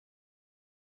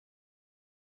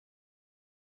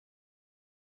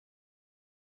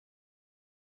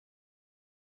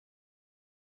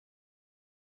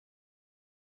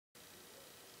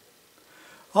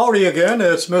Howdy again,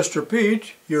 it's Mr.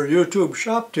 Pete, your YouTube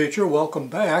shop teacher. Welcome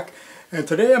back. And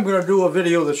today I'm going to do a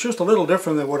video that's just a little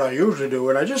different than what I usually do.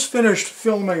 And I just finished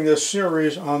filming this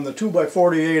series on the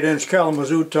 2x48 inch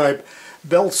Kalamazoo type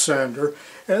belt sander.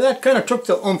 And that kind of took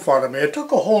the oomph out of me. It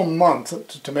took a whole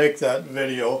month to make that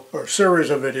video, or series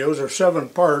of videos, or 7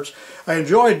 parts. I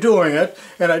enjoyed doing it,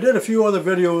 and I did a few other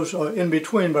videos in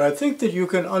between, but I think that you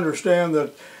can understand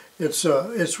that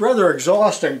it's rather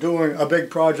exhausting doing a big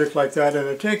project like that, and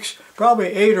it takes probably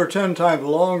 8 or 10 times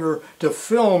longer to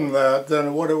film that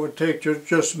than what it would take to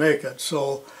just make it.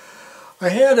 So I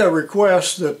had a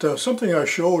request that something I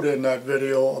showed in that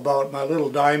video about my little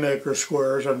die maker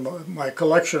squares and my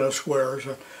collection of squares.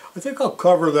 I think I'll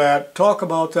cover that, talk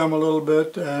about them a little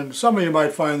bit, and some of you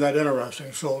might find that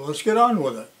interesting. So let's get on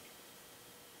with it.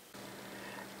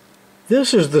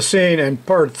 This is the scene in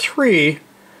part 3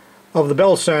 of the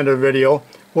belt sander video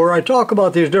where I talk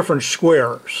about these different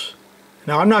squares.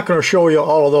 Now I'm not going to show you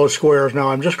all of those squares now.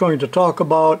 I'm just going to talk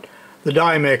about the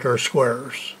die maker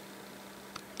squares.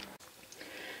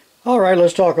 Alright,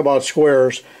 let's talk about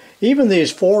squares. Even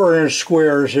these 4-inch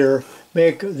squares here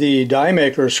make the die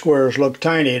maker squares look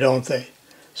tiny, don't they?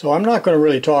 So I'm not going to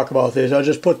really talk about these. I'll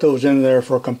just put those in there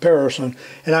for comparison.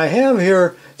 And I have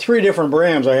here 3 different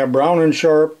brands. I have Brown &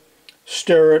 Sharp,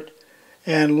 STARRETT,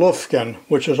 and LUFKIN,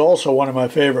 which is also one of my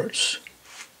favorites.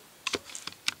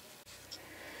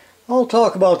 I'll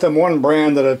talk about them one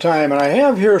brand at a time, and I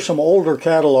have here some older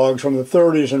catalogs from the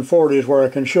 30s and 40s where I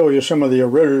can show you some of the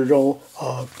original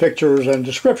pictures and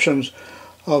descriptions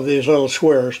of these little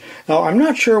squares. Now I'm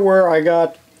not sure where I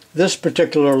got this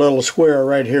particular little square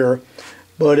right here,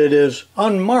 but it is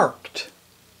unmarked,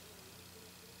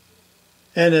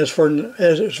 and it's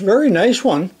a very nice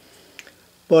one,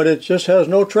 but it just has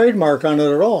no trademark on it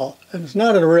at all. And it's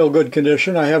not in a real good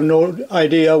condition. I have no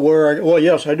idea where well,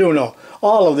 yes, I do know.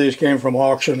 All of these came from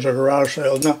auctions or garage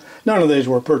sales. No, none of these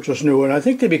were purchased new, and I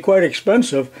think they'd be quite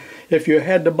expensive if you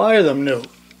had to buy them new.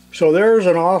 So there's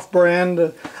an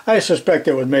off-brand. I suspect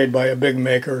it was made by a big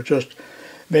maker, just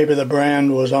maybe the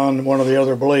brand was on one of the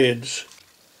other blades.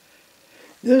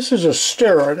 This is a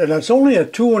STARRETT, and it's only a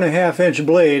 2.5-inch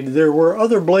blade. There were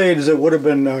other blades that would have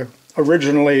been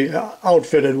originally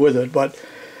outfitted with it, but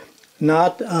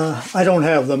not I don't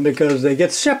have them because they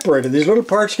get separated. These little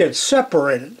parts get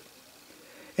separated,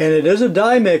 and it is a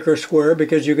die maker square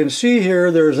because you can see here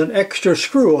there's an extra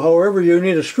screw. However, you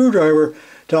need a screwdriver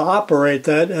to operate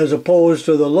that, as opposed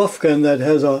to the LUFKIN that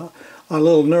has a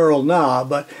little knurled knob.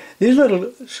 But these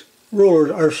little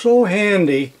rulers are so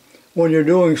handy when you're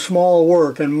doing small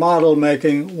work and model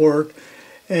making work.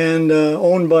 And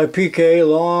owned by PK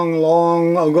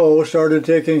long ago, started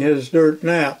taking his dirt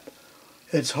nap.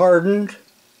 It's hardened,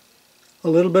 a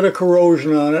little bit of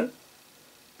corrosion on it,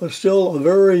 but still a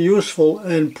very useful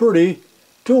and pretty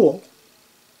tool.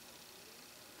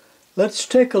 Let's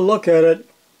take a look at it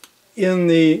in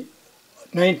the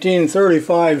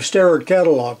 1935 STARRETT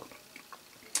catalog.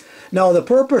 Now the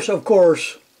purpose, of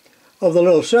course, of the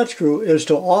little set screw is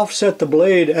to offset the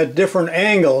blade at different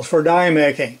angles for die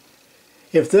making.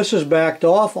 If this is backed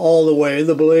off all the way,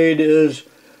 the blade is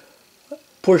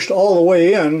pushed all the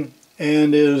way in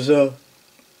and is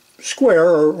square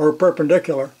or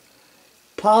perpendicular.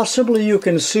 Possibly you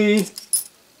can see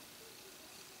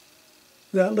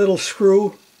that little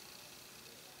screw,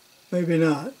 maybe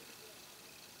not,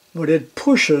 but it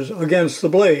pushes against the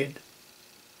blade.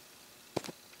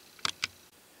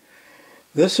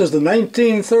 This is the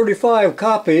 1935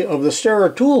 copy of the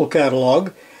STARRETT tool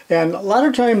catalog. And a lot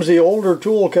of times the older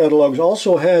tool catalogs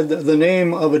also had the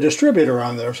name of a distributor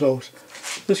on there. So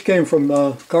this came from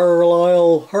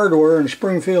Carlisle Hardware in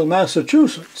Springfield,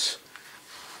 Massachusetts.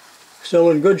 Still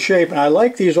in good shape. And I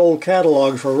like these old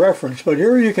catalogs for reference. But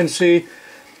here you can see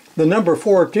the number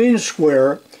 14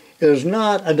 square is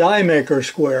not a die maker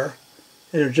square.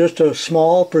 It's just a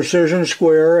small precision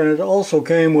square, and it also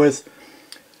came with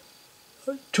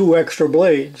 2 extra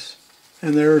blades.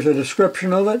 And there's a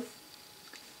description of it.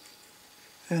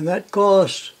 And that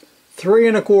cost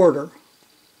 $3.25,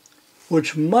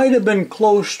 which might have been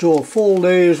close to a full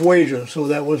day's wages, so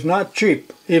that was not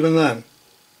cheap even then.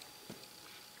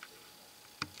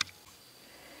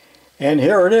 And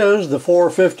here it is, the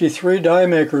 453 die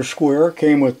maker square.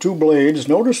 Came with 2 blades.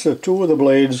 Notice that 2 of the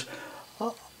blades,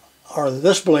 or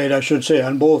this blade I should say,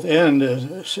 on both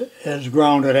ends is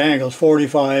ground at angles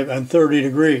 45 and 30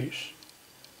 degrees.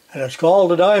 And it's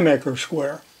called a die maker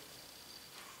square.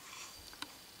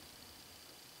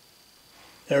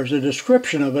 There's a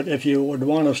description of it if you would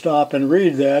want to stop and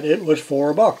read that. It was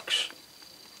 $4.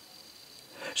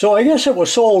 So I guess it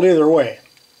was sold either way.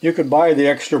 You could buy the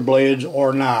extra blades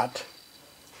or not.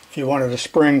 if you wanted a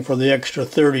spring for the extra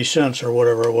 30 cents or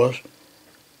whatever it was.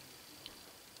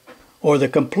 Or the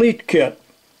complete kit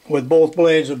with both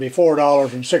blades would be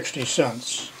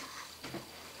 $4.60.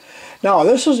 Now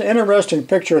this is an interesting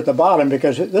picture at the bottom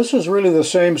because this is really the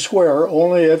same square,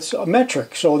 only it's a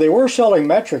metric. So they were selling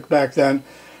metric back then,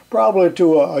 probably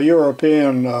to a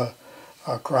European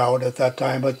crowd at that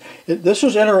time. But this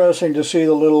is interesting to see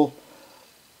the little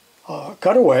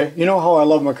cutaway. You know how I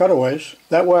love my cutaways.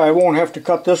 That way I won't have to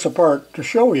cut this apart to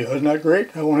show you. Isn't that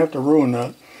great? I won't have to ruin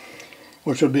that,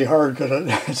 which would be hard because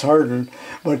it's hardened.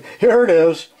 But here it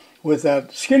is with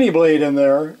that skinny blade in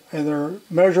there, and they're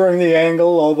measuring the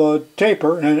angle of a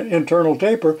taper, an internal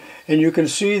taper, and you can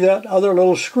see that other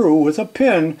little screw with a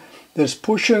pin that's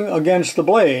pushing against the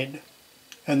blade,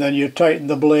 and then you tighten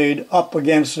the blade up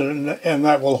against it, and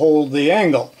that will hold the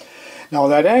angle. Now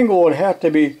that angle would have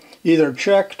to be either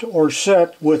checked or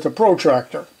set with the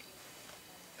protractor.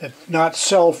 It's not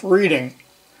self-reading,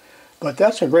 but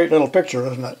that's a great little picture,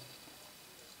 isn't it?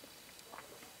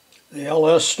 The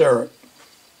LS Starrett.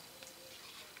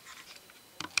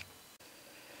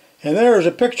 And there's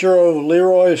a picture of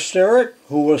Leroy Starrett,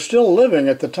 who was still living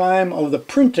at the time of the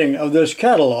printing of this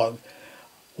catalog.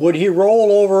 Would he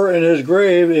roll over in his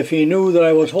grave if he knew that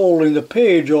I was holding the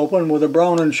page open with a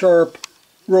Brown & Sharpe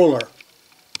ruler?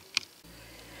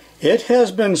 It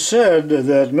has been said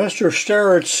that Mr.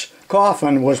 Starrett's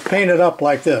coffin was painted up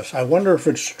like this. I wonder if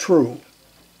it's true.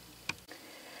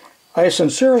 I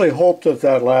sincerely hope that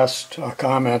that last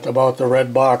comment about the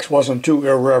red box wasn't too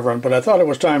irreverent, but I thought it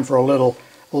was time for a little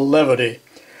levity.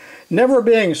 Never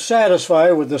being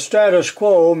satisfied with the status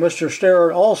quo, Mr.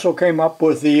 Starrett also came up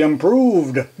with the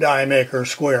improved die maker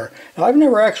square. Now, I've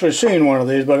never actually seen one of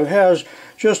these, but it has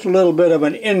just a little bit of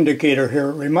an indicator here.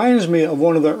 It reminds me of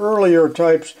one of the earlier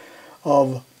types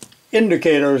of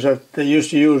indicators that they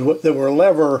used to use that were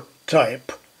lever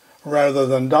type rather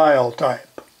than dial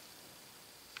type.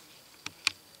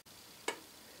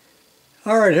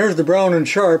 Alright, here's the Brown &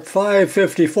 Sharpe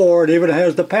 554. It even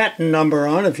has the patent number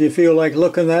on if you feel like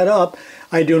looking that up.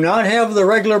 I do not have the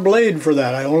regular blade for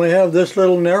that. I only have this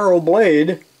little narrow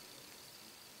blade.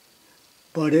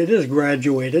 But it is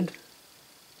graduated.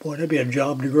 Boy, that'd be a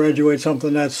job to graduate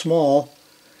something that small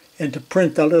and to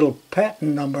print that little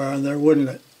patent number on there, wouldn't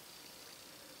it?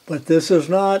 But this is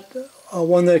not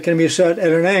one that can be set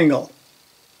at an angle.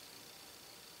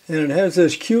 And it has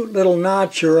this cute little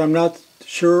notch here. I'm not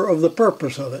sure of the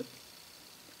purpose of it.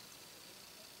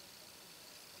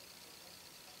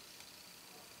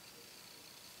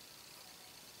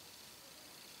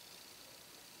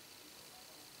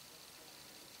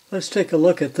 Let's take a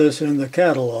look at this in the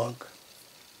catalog.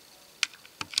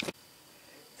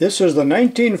 This is the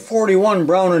 1941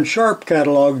 Brown & Sharpe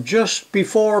catalog just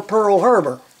before Pearl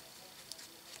Harbor.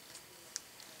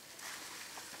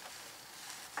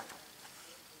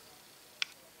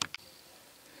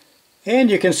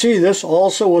 And you can see this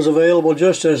also was available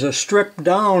just as a stripped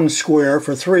down square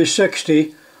for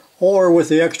 $3.60 or with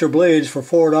the extra blades for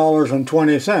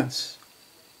 $4.20.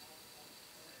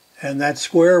 And that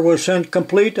square was sent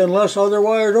complete unless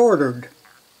otherwise ordered.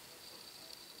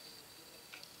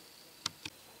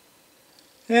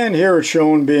 And here it's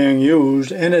shown being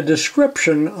used and a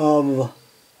description of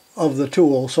the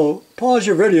tool. So pause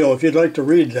your video if you'd like to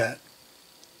read that.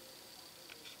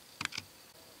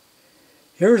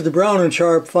 Here's the Brown &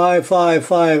 Sharpe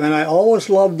 555, and I always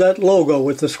loved that logo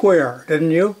with the square, didn't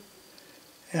you?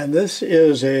 And this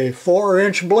is a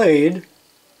 4-inch blade.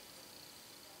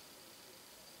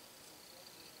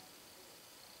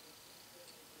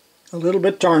 A little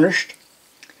bit tarnished.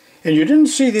 And you didn't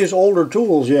see these older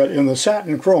tools yet in the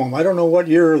satin chrome. I don't know what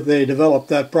year they developed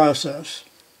that process.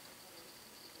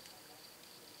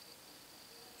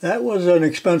 That was an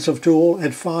expensive tool at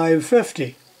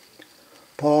 $5.50.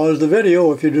 Pause the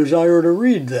video if you desire to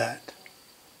read that.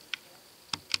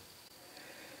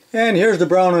 And here's the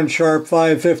Brown & Sharpe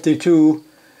 552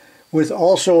 with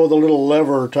also the little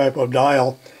lever type of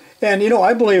dial. And you know,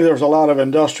 I believe there was a lot of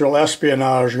industrial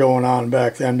espionage going on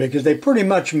back then because they pretty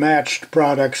much matched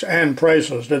products and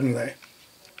prices, didn't they?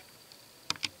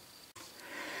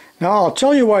 Now I'll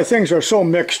tell you why things are so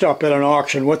mixed up at an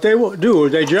auction. What they will do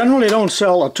is they generally don't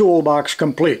sell a toolbox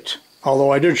complete.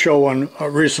 Although I did show one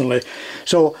recently.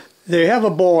 So they have a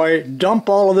boy dump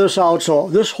all of this out, so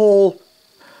this whole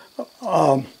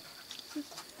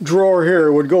drawer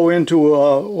here would go into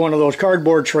one of those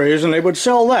cardboard trays and they would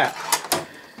sell that.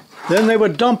 Then they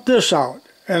would dump this out,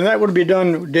 and that would be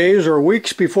done days or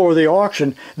weeks before the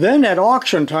auction. Then at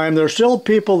auction time there's still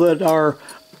people that are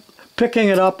picking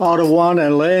it up out of one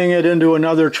and laying it into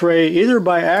another tray, either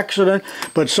by accident,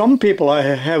 but some people, I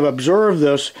have observed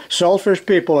this, selfish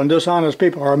people and dishonest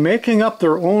people, are making up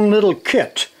their own little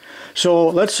kit. So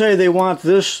let's say they want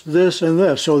this, this, and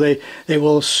this. So they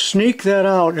will sneak that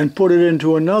out and put it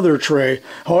into another tray.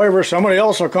 However, somebody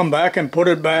else will come back and put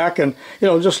it back, and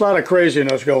just a lot of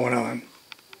craziness going on.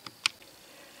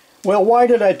 Well, why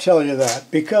did I tell you that?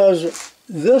 Because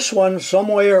this one, some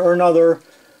way or another,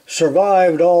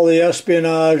 survived all the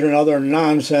espionage and other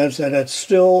nonsense, and it's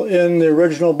still in the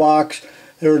original box.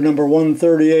 There's number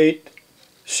 138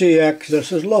 CX.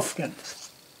 This is Lufkin.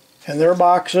 And their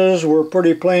boxes were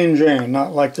pretty plain Jane,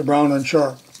 not like the Brown and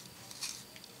Sharp.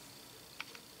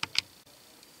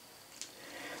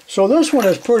 So this one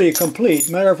is pretty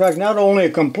complete. Matter of fact, not only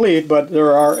complete, but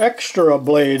there are extra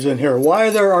blades in here. Why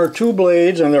there are 2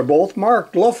 blades, and they're both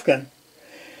marked Lufkin.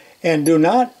 And do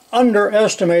not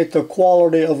underestimate the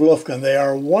quality of Lufkin. They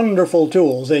are wonderful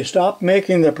tools. They stopped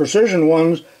making the precision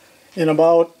ones in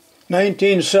about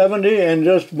 1970 and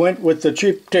just went with the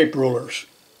cheap tape rulers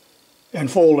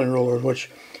and folding rulers, which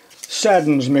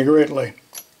saddens me greatly.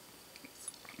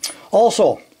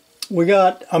 Also, we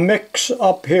got a mix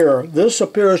up here. This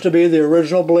appears to be the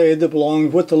original blade that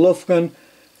belongs with the Lufkin.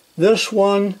 This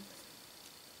one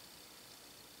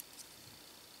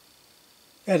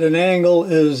at an angle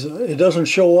it doesn't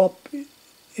show up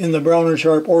in the Brown and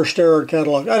Sharp or STARRETT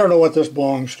catalog. I don't know what this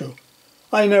belongs to.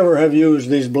 I never have used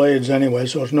these blades anyway,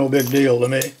 so it's no big deal to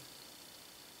me.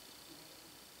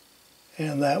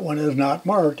 And that one is not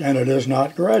marked, and it is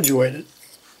not graduated.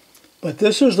 But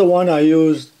this is the one I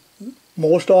use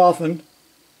most often,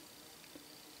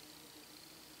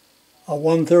 a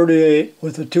 138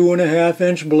 with a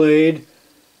 2.5-inch blade,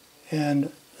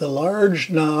 and the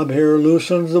large knob here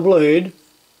loosens the blade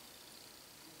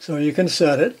so you can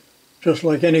set it just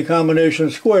like any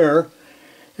combination square,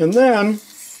 and then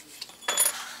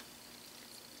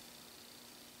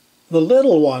the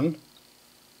little one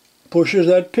pushes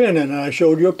that pin in, and I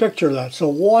showed you a picture of that. So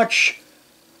watch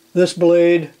this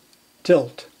blade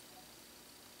tilt.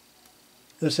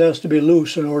 This has to be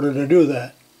loose in order to do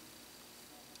that.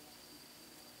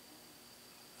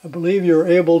 I believe you're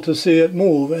able to see it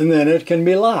move, and then it can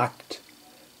be locked.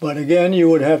 But again, you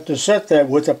would have to set that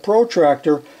with a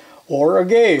protractor or a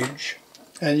gauge.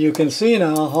 And you can see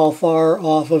now how far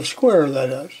off of square that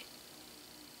is.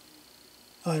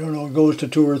 I don't know, it goes to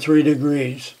 2 or 3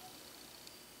 degrees.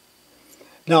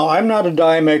 Now, I'm not a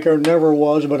die maker, never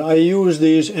was, but I use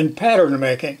these in pattern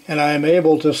making, and I am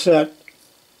able to set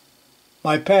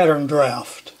my pattern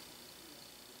draft.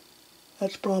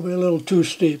 That's probably a little too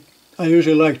steep. I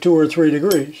usually like 2 or 3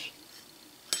 degrees.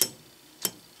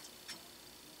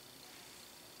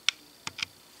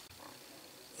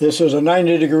 This is a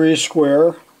 90-degree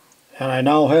square, and I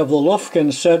now have the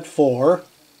Lufkin set for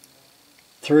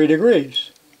 3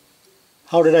 degrees.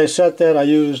 How did I set that? I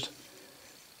used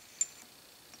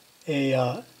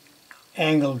a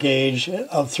angle gauge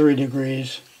of 3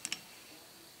 degrees.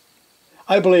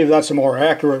 I believe that's a more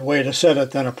accurate way to set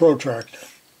it than a protractor.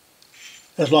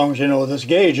 As long as you know this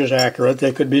gauge is accurate,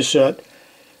 they could be set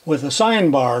with a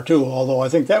sine bar too, although I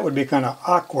think that would be kind of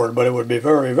awkward, but it would be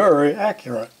very, very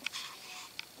accurate.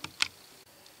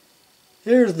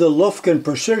 Here's the Lufkin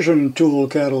Precision Tool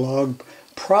catalog,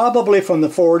 probably from the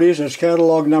 40s. It's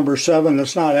catalog number 7.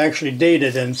 It's not actually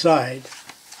dated inside.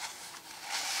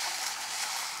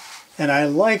 And I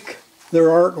like their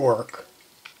artwork.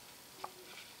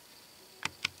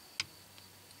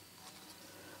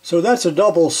 So that's a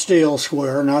double steel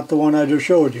square, not the one I just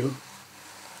showed you.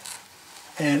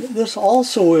 And this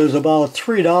also is about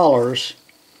 $3.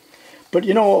 But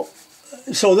you know,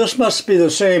 so this must be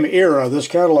the same era, this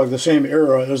catalog, the same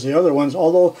era as the other ones,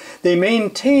 although they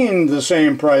maintained the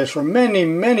same price for many,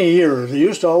 many years. They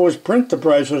used to always print the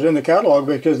prices in the catalog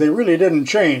because they really didn't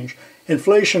change.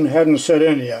 Inflation hadn't set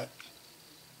in yet.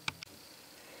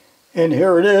 And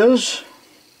here it is,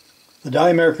 the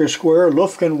die maker square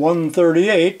Lufkin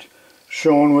 138,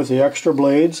 shown with the extra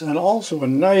blades, and also a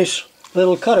nice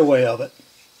little cutaway of it.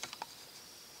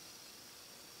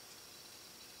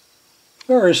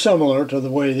 Very similar to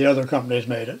the way the other companies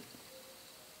made it.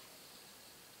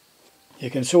 You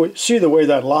can see the way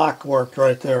that lock worked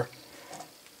right there.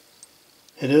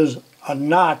 It is a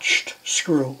notched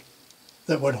screw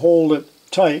that would hold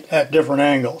it tight at different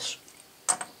angles.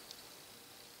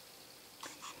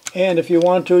 And if you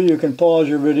want to, you can pause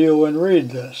your video and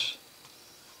read this.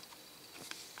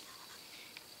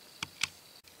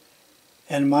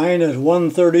 And mine is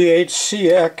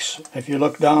 138CX. If you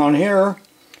look down here,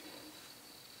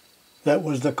 that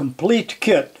was the complete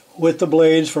kit with the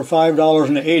blades for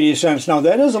 $5.80. Now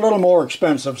that is a little more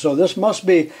expensive, so this must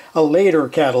be a later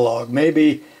catalog,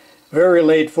 maybe very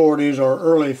late 40s or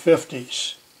early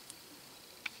 50s.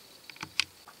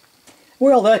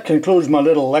 Well, that concludes my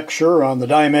little lecture on the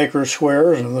die maker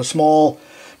squares and the small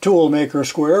tool maker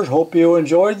squares. Hope you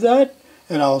enjoyed that,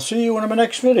 and I'll see you in my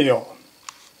next video.